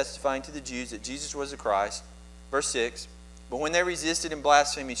 solemnly testifying to the Jews that Jesus was the Christ. Verse 6, but when they resisted and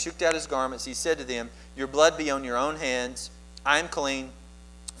blasphemed, he shook out his garments. He said to them, your blood be on your own hands. I am clean.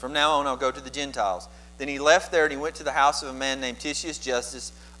 From now on, I'll go to the Gentiles. Then he left there and he went to the house of a man named Titius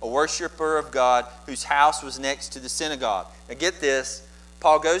Justus, a worshiper of God, whose house was next to the synagogue. Now get this.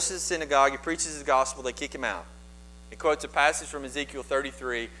 Paul goes to the synagogue. He preaches the gospel. They kick him out. He quotes a passage from Ezekiel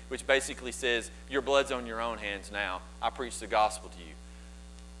 33, which basically says, your blood's on your own hands now. I preach the gospel to you.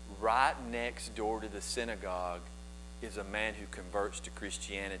 Right next door to the synagogue is a man who converts to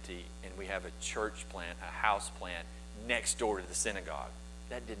Christianity, and we have a church plant, a house plant, next door to the synagogue.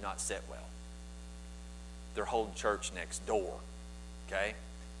 That did not sit well. They're holding church next door. Okay?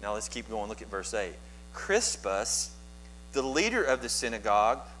 Now let's keep going. Look at verse 8. Crispus, the leader of the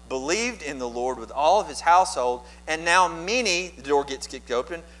synagogue, believed in the Lord with all of his household, and now many, the door gets kicked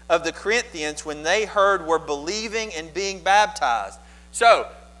open, of the Corinthians, when they heard, were believing and being baptized. So,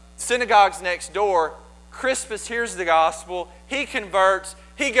 synagogue's next door. Crispus hears the gospel. He converts.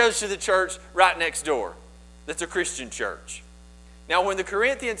 He goes to the church right next door. That's a Christian church. Now, when the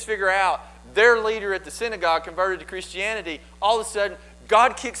Corinthians figure out their leader at the synagogue converted to Christianity, all of a sudden,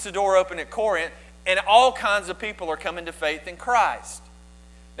 God kicks the door open at Corinth, and all kinds of people are coming to faith in Christ.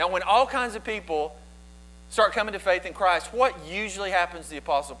 Now, when all kinds of people start coming to faith in Christ, what usually happens to the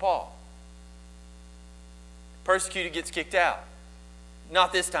Apostle Paul? Persecuted, gets kicked out.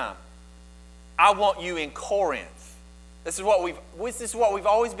 Not this time. I want you in Corinth. This is what we've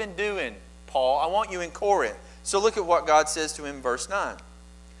always been doing, Paul. I want you in Corinth. So look at what God says to him in verse 9.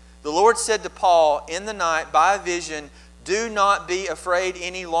 The Lord said to Paul in the night by a vision, do not be afraid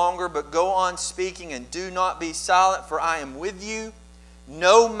any longer, but go on speaking, and do not be silent, for I am with you.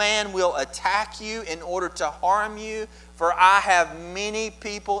 No man will attack you in order to harm you, for I have many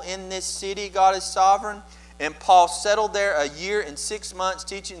people in this city. God is sovereign. And Paul settled there 1 year and 6 months,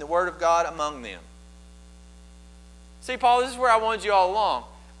 teaching the word of God among them. See, Paul, this is where I wanted you all along.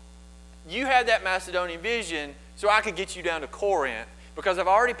 You had that Macedonian vision so I could get you down to Corinth, because I've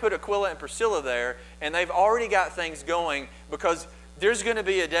already put Aquila and Priscilla there, and they've already got things going, because there's going to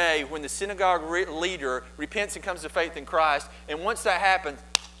be a day when the synagogue leader repents and comes to faith in Christ, and once that happens,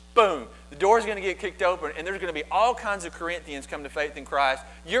 boom, the door's going to get kicked open, and there's going to be all kinds of Corinthians come to faith in Christ.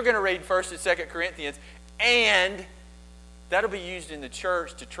 You're going to read 1st and 2nd Corinthians, and that'll be used in the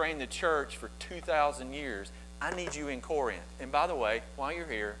church to train the church for 2,000 years. I need you in Corinth. And by the way, while you're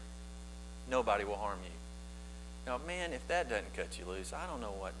here, nobody will harm you. Now, man, if that doesn't cut you loose, I don't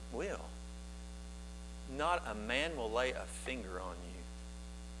know what will. Not a man will lay a finger on you.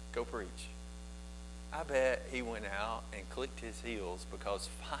 Go preach. I bet he went out and clicked his heels, because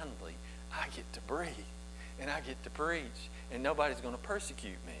finally I get to breathe and I get to preach, and nobody's going to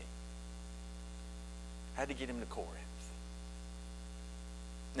persecute me. Had to get him to Corinth.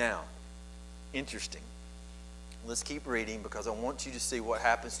 Now, interesting. Let's keep reading, because I want you to see what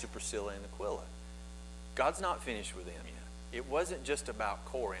happens to Priscilla and Aquila. God's not finished with them yet. It wasn't just about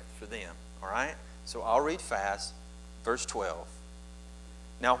Corinth for them. All right? So I'll read fast. Verse 12.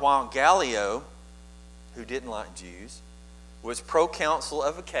 Now while Gallio, who didn't like Jews, was proconsul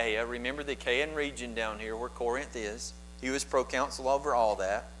of Achaia, remember the Achaean region down here where Corinth is. He was proconsul over all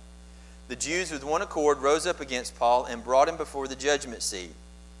that. The Jews with one accord rose up against Paul and brought him before the judgment seat,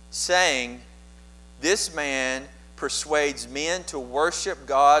 saying, this man persuades men to worship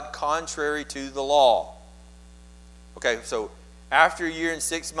God contrary to the law. Okay, so after 1 year and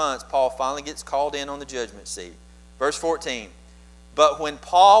 6 months, Paul finally gets called in on the judgment seat. Verse 14. But when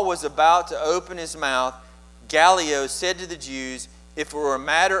Paul was about to open his mouth, Gallio said to the Jews, if it were a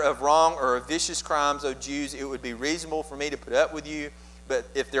matter of wrong or of vicious crimes, O Jews, it would be reasonable for me to put up with you. But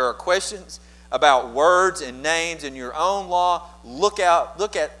if there are questions about words and names in your own law, look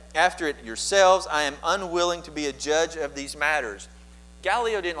after it yourselves. I am unwilling to be a judge of these matters.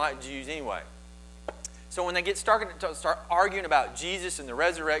 Gallio didn't like Jews anyway. So when they start arguing about Jesus and the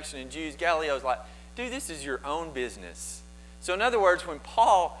resurrection and Jews, Gallio's like, dude, this is your own business. So in other words, when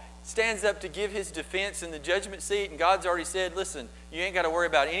Paul stands up to give his defense in the judgment seat, and God's already said, listen, you ain't got to worry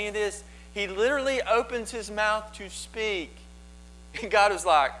about any of this, he literally opens his mouth to speak. And God was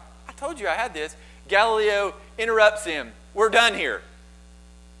like, I told you I had this. Gallio interrupts him. We're done here.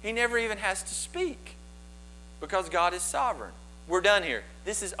 He never even has to speak, because God is sovereign. We're done here.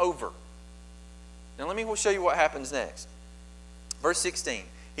 This is over. Now let me show you what happens next. Verse 16.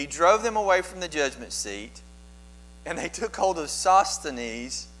 He drove them away from the judgment seat, and they took hold of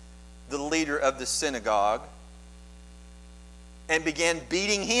Sosthenes, the leader of the synagogue, and began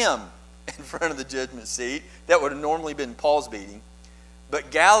beating him in front of the judgment seat. That would have normally been Paul's beating. But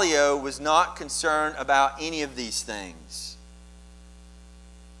Gallio was not concerned about any of these things.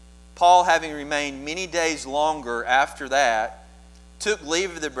 Paul, having remained many days longer after that, took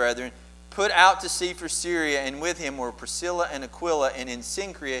leave of the brethren, put out to sea for Syria, and with him were Priscilla and Aquila, and in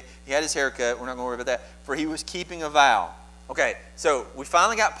Cenchrea, he had his hair cut. We're not going to worry about that, for he was keeping a vow. Okay, so we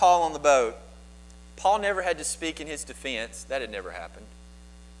finally got Paul on the boat. Paul never had to speak in his defense. That had never happened.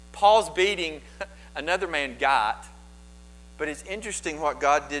 Paul's beating, another man got. But it's interesting what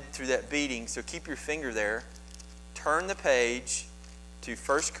God did through that beating. So keep your finger there. Turn the page to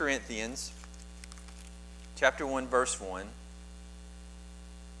 1 Corinthians chapter 1, verse 1.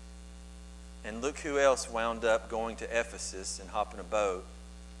 And look who else wound up going to Ephesus and hopping a boat.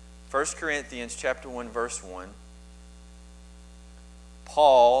 1 Corinthians chapter 1, verse 1.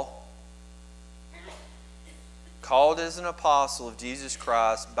 Paul, called as an apostle of Jesus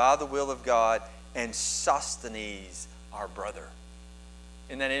Christ by the will of God, and Sosthenes, our brother.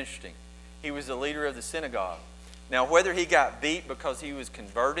 Isn't that interesting? He was the leader of the synagogue. Now, whether he got beat because he was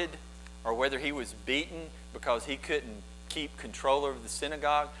converted or whether he was beaten because he couldn't keep control over the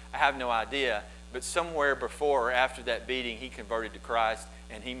synagogue, I have no idea. But somewhere before or after that beating, he converted to Christ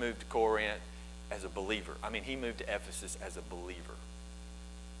and he moved to Corinth as a believer. I mean, he moved to Ephesus as a believer.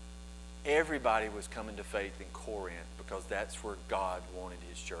 Everybody was coming to faith in Corinth because that's where God wanted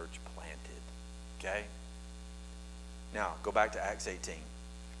His church planted. Okay? Now, go back to Acts 18.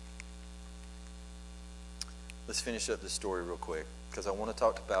 Let's finish up this story real quick because I want to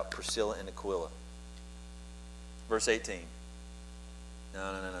talk about Priscilla and Aquila. Verse 18.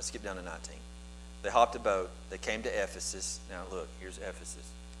 No. Skip down to 19. They hopped a boat. They came to Ephesus. Now, look, here's Ephesus.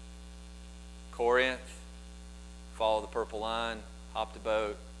 Corinth, follow the purple line, hopped a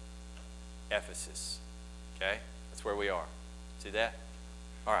boat, Ephesus. Okay? That's where we are. See that?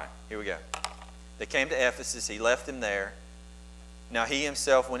 All right, here we go. They came to Ephesus. He left them there. Now he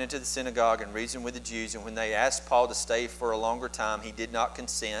himself went into the synagogue and reasoned with the Jews, and when they asked Paul to stay for a longer time, he did not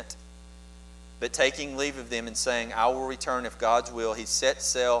consent. But taking leave of them and saying, I will return if God's will, he set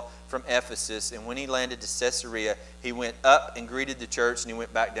sail from Ephesus, and when he landed to Caesarea, he went up and greeted the church, and he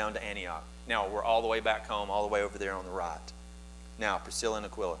went back down to Antioch. Now we're all the way back home, all the way over there on the right. Now, Priscilla and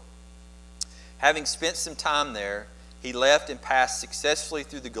Aquila. Having spent some time there, he left and passed successfully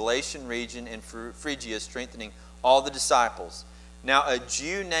through the Galatian region and Phrygia, strengthening all the disciples. Now a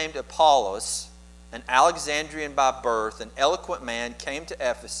Jew named Apollos, an Alexandrian by birth, an eloquent man, came to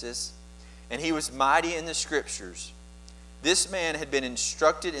Ephesus, and he was mighty in the Scriptures. This man had been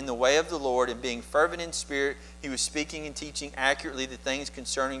instructed in the way of the Lord, and being fervent in spirit, he was speaking and teaching accurately the things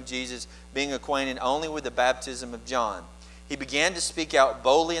concerning Jesus, being acquainted only with the baptism of John. He began to speak out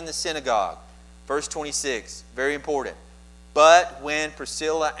boldly in the synagogue. Verse 26, very important. But when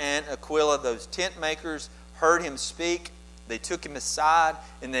Priscilla and Aquila, those tent makers, heard him speak, they took him aside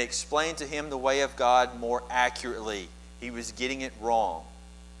and they explained to him the way of God more accurately. He was getting it wrong.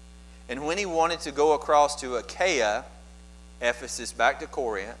 And when he wanted to go across to Achaia, Ephesus, back to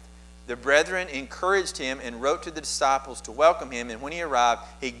Corinth, the brethren encouraged him and wrote to the disciples to welcome him. And when he arrived,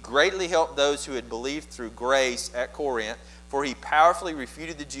 he greatly helped those who had believed through grace at Corinth, for he powerfully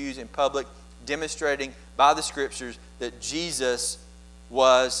refuted the Jews in public, demonstrating by the Scriptures that Jesus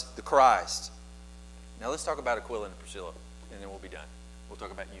was the Christ. Now let's talk about Aquila and Priscilla, and then we'll be done. We'll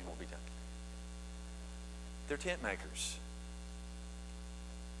talk about you and we'll be done. They're tent makers.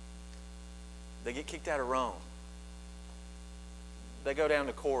 They get kicked out of Rome. They go down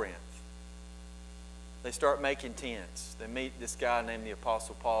to Corinth. They start making tents. They meet this guy named the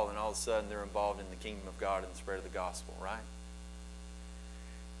Apostle Paul, and all of a sudden they're involved in the kingdom of God and the spread of the gospel, right?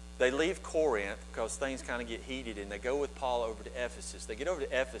 They leave Corinth because things kind of get heated, and they go with Paul over to Ephesus. They get over to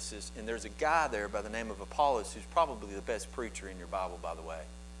Ephesus, and there's a guy there by the name of Apollos who's probably the best preacher in your Bible, by the way.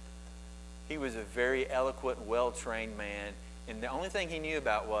 He was a very eloquent, well-trained man, and the only thing he knew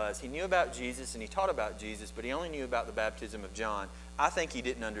about was, he knew about Jesus and he taught about Jesus, but he only knew about the baptism of John. I think he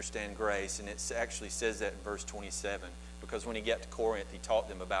didn't understand grace, and it actually says that in verse 27, because when he got to Corinth, he taught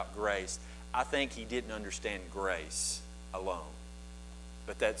them about grace. I think he didn't understand grace alone.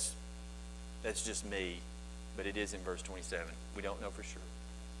 But that's just me. But it is in verse 27. We don't know for sure.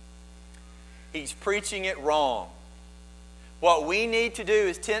 He's preaching it wrong. What we need to do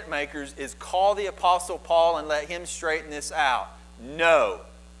as tent makers is call the Apostle Paul and let him straighten this out. No.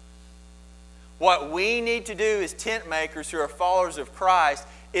 What we need to do as tent makers who are followers of Christ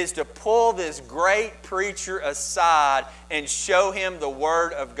is to pull this great preacher aside and show him the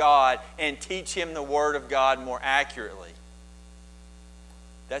Word of God and teach him the Word of God more accurately.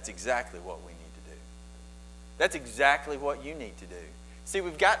 That's exactly what we need to do. That's exactly what you need to do. See,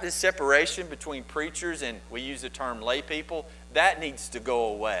 we've got this separation between preachers and we use the term lay people. That needs to go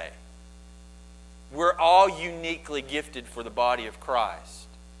away. We're all uniquely gifted for the body of Christ.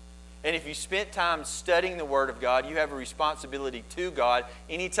 And if you spent time studying the Word of God, you have a responsibility to God.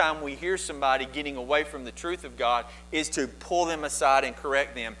 Anytime we hear somebody getting away from the truth of God, is to pull them aside and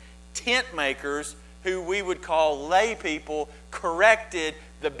correct them. Tent makers, who we would call lay people, corrected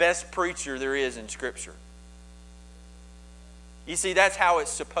the best preacher there is in Scripture. You see, that's how it's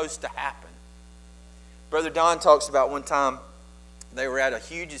supposed to happen. Brother Don talks about one time they were at a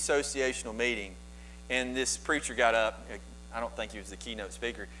huge associational meeting, and this preacher got up. I don't think he was the keynote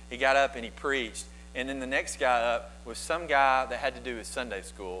speaker. He got up and he preached. And then the next guy up was some guy that had to do with Sunday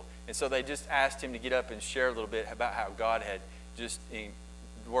school. And so they just asked him to get up and share a little bit about how God had just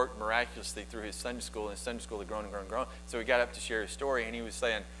worked miraculously through his Sunday school, and Sunday school had grown and grown and grown. So he got up to share his story, and he was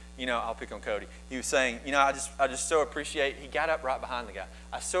saying, I'll pick on Cody. He was saying, I just so appreciate, he got up right behind the guy.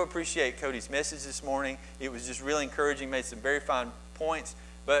 I so appreciate Cody's message this morning. It was just really encouraging, made some very fine points.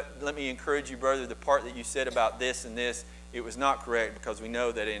 But let me encourage you, brother, the part that you said about this and this, it was not correct, because we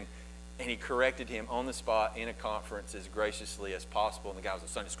know that and he corrected him on the spot in a conference as graciously as possible. And the guy was a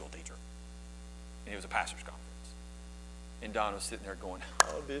Sunday school teacher. And it was a pastor's conference. And Don was sitting there going,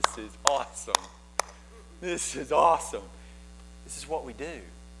 oh, this is awesome. This is awesome. This is what we do.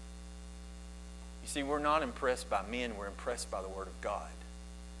 You see, we're not impressed by men. We're impressed by the Word of God.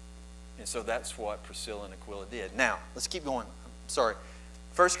 And so that's what Priscilla and Aquila did. Now, let's keep going. 1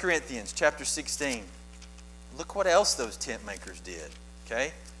 Corinthians chapter 16. Look what else those tent makers did.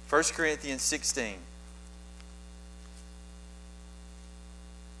 Okay? 1 Corinthians 16.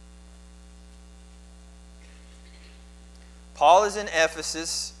 Paul is in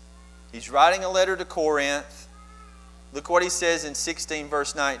Ephesus. He's writing a letter to Corinth. Look what he says in 16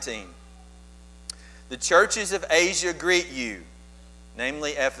 verse 19. The churches of Asia greet you,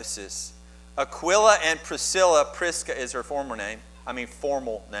 namely Ephesus. Aquila and Priscilla, Prisca is her formal name.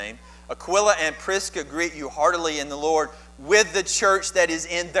 Aquila and Prisca greet you heartily in the Lord with the church that is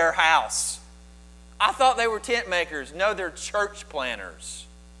in their house. I thought they were tent makers. No, they're church planners,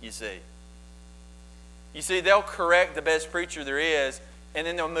 you see. You see, they'll correct the best preacher there is, and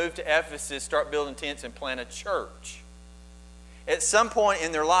then they'll move to Ephesus, start building tents, and plant a church. At some point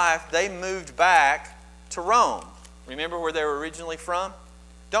in their life, they moved back to Rome. Remember where they were originally from?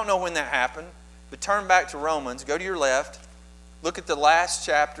 Don't know when that happened, but turn back to Romans. Go to your left. Look at the last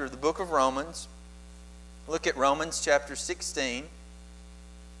chapter of the book of Romans. Look at Romans chapter 16.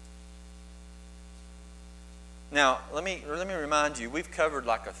 Now, let me remind you, we've covered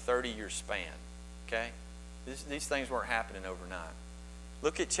like a 30-year span. Okay? These things weren't happening overnight.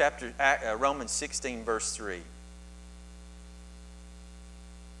 Look at Romans 16, verse 3.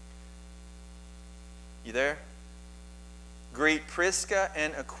 You there? Greet Prisca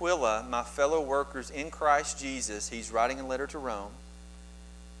and Aquila, my fellow workers in Christ Jesus. He's writing a letter to Rome.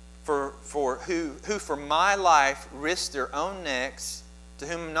 Who for my life risked their own necks, to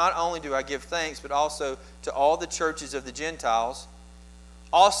whom not only do I give thanks, but also to all the churches of the Gentiles.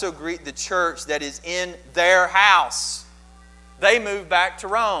 Also greet the church that is in their house. They moved back to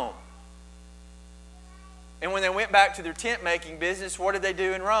Rome. And when they went back to their tent-making business, what did they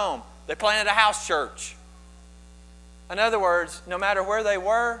do in Rome? They planted a house church. In other words, no matter where they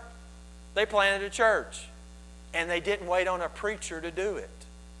were, they planted a church. And they didn't wait on a preacher to do it.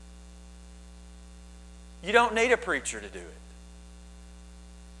 You don't need a preacher to do it.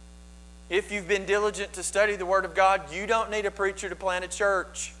 If you've been diligent to study the Word of God, you don't need a preacher to plant a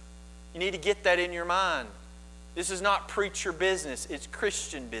church. You need to get that in your mind. This is not preacher business. It's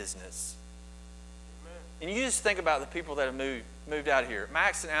Christian business. Amen. And you just think about the people that have moved out here.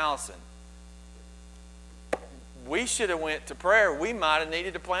 Max and Allison. We should have went to prayer. We might have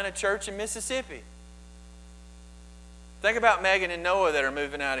needed to plant a church in Mississippi. Think about Megan and Noah that are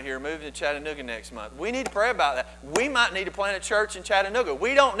moving out of here, moving to Chattanooga next month. We need to pray about that. We might need to plant a church in Chattanooga.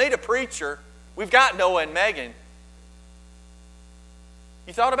 We don't need a preacher. We've got Noah and Megan.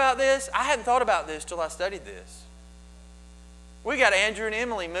 You thought about this? I hadn't thought about this till I studied this. We got Andrew and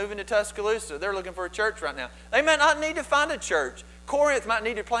Emily moving to Tuscaloosa. They're looking for a church right now. They might not need to find a church. Corinth might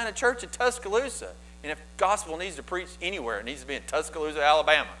need to plant a church in Tuscaloosa. And if gospel needs to preach anywhere, it needs to be in Tuscaloosa,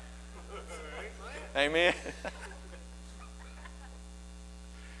 Alabama. Amen.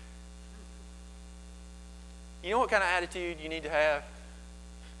 You know what kind of attitude you need to have?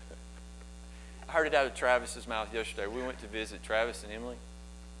 I heard it out of Travis's mouth yesterday. We went to visit Travis and Emily.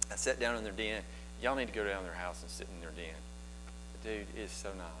 I sat down in their den. Y'all need to go down to their house and sit in their den. Dude, it's so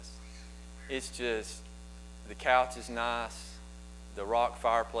nice. It's just, the couch is nice. The rock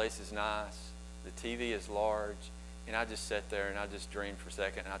fireplace is nice. The TV is large. And I just sat there and I just dreamed for a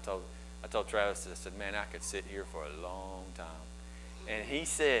second. And I told Travis, I said, man, I could sit here for a long time. And he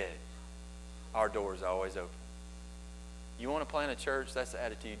said, our door is always open. You want to plant a church? That's the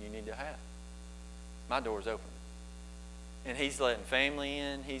attitude you need to have. My door's open. And he's letting family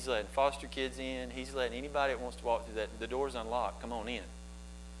in. He's letting foster kids in. He's letting anybody that wants to walk through that. The door's unlocked. Come on in.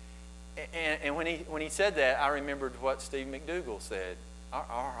 And when he said that, I remembered what Steve McDougall said.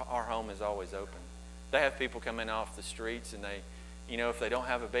 Our home is always open. They have people come in off the streets, and they, if they don't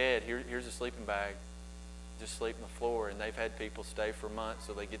have a bed, here's a sleeping bag. just sleep on the floor, and they've had people stay for months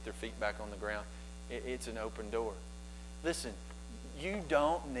so they get their feet back on the ground. It's an open door. Listen, you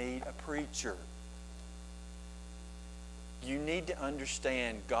don't need a preacher. You need to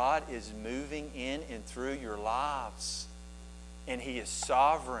understand God is moving in and through your lives. And He is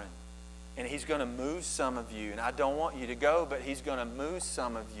sovereign. And He's going to move some of you. And I don't want you to go, but He's going to move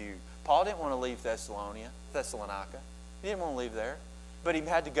some of you. Paul didn't want to leave Thessalonica. He didn't want to leave there. But he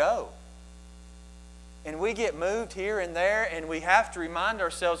had to go. And we get moved here and there, and we have to remind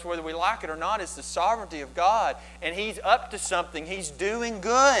ourselves, whether we like it or not, it's the sovereignty of God. And He's up to something. He's doing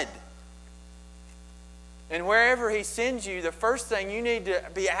good. And wherever He sends you, the first thing you need to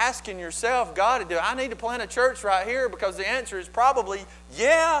be asking yourself, God, do I need to plant a church right here? Because the answer is probably,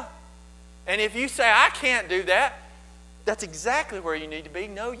 yeah. And if you say, I can't do that, that's exactly where you need to be.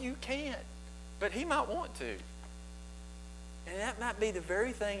 No, you can't. But He might want to. And that might be the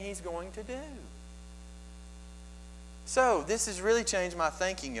very thing He's going to do. So, this has really changed my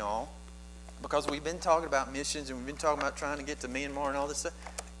thinking, y'all. Because we've been talking about missions, and we've been talking about trying to get to Myanmar and all this stuff.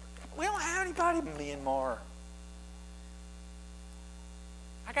 We don't have anybody in Myanmar.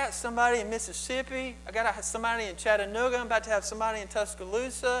 I got somebody in Mississippi. I got somebody in Chattanooga. I'm about to have somebody in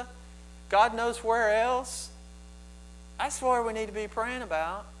Tuscaloosa. God knows where else. That's what we need to be praying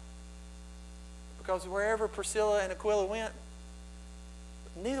about. Because wherever Priscilla and Aquila went,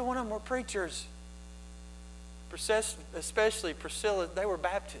 neither one of them were preachers. Especially Priscilla, they were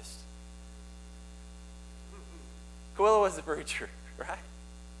Baptists. Aquila was the preacher, right?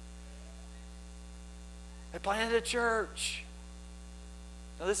 They planted a church.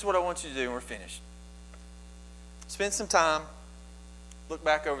 Now this is what I want you to do and we're finished. Spend some time. Look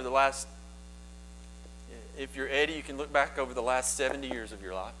back over the last, if you're Eddie, you can look back over the last 70 years of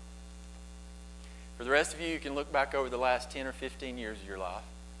your life. For the rest of you, you can look back over the last 10 or 15 years of your life.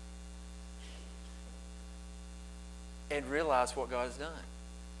 And realize what God has done.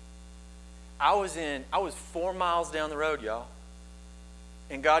 I was 4 miles down the road, y'all.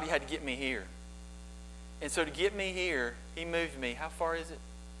 And God had to get me here. And so to get me here, He moved me. How far is it?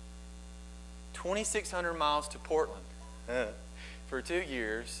 2,600 miles to Portland for 2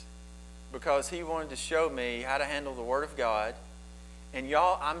 years because He wanted to show me how to handle the Word of God. And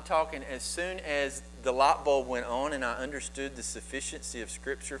y'all, I'm talking as soon as the light bulb went on and I understood the sufficiency of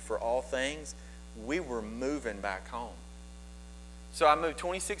Scripture for all things, we were moving back home. So I moved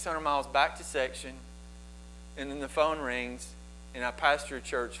 2,600 miles back to Section, and then the phone rings, and I pastor a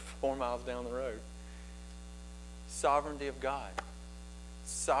church 4 miles down the road. Sovereignty of God.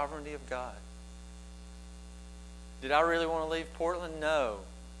 Sovereignty of God. Did I really want to leave Portland? No.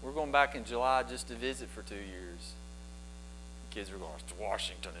 We're going back in July just to visit for 2 years. The kids are going, it's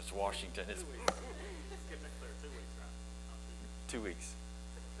Washington, it's Washington. It's 2 weeks.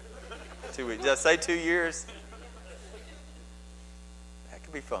 2 weeks. Did I say 2 years? That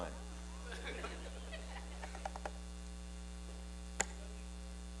could be fun.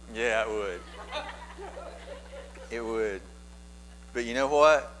 Yeah, it would. It would. But you know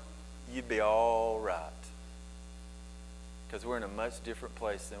what? You'd be all right. Because we're in a much different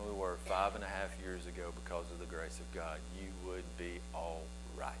place than we were 5.5 years ago because of the grace of God. You would be all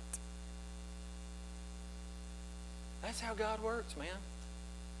right. That's how God works, man.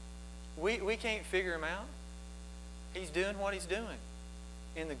 We can't figure Him out. He's doing what He's doing.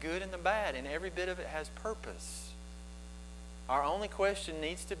 In the good and the bad. And every bit of it has purpose. Our only question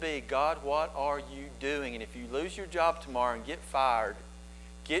needs to be, God, what are you doing? And if you lose your job tomorrow and get fired,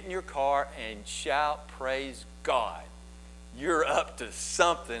 get in your car and shout, praise God. You're up to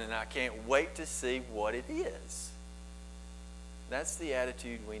something, and I can't wait to see what it is. That's the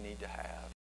attitude we need to have.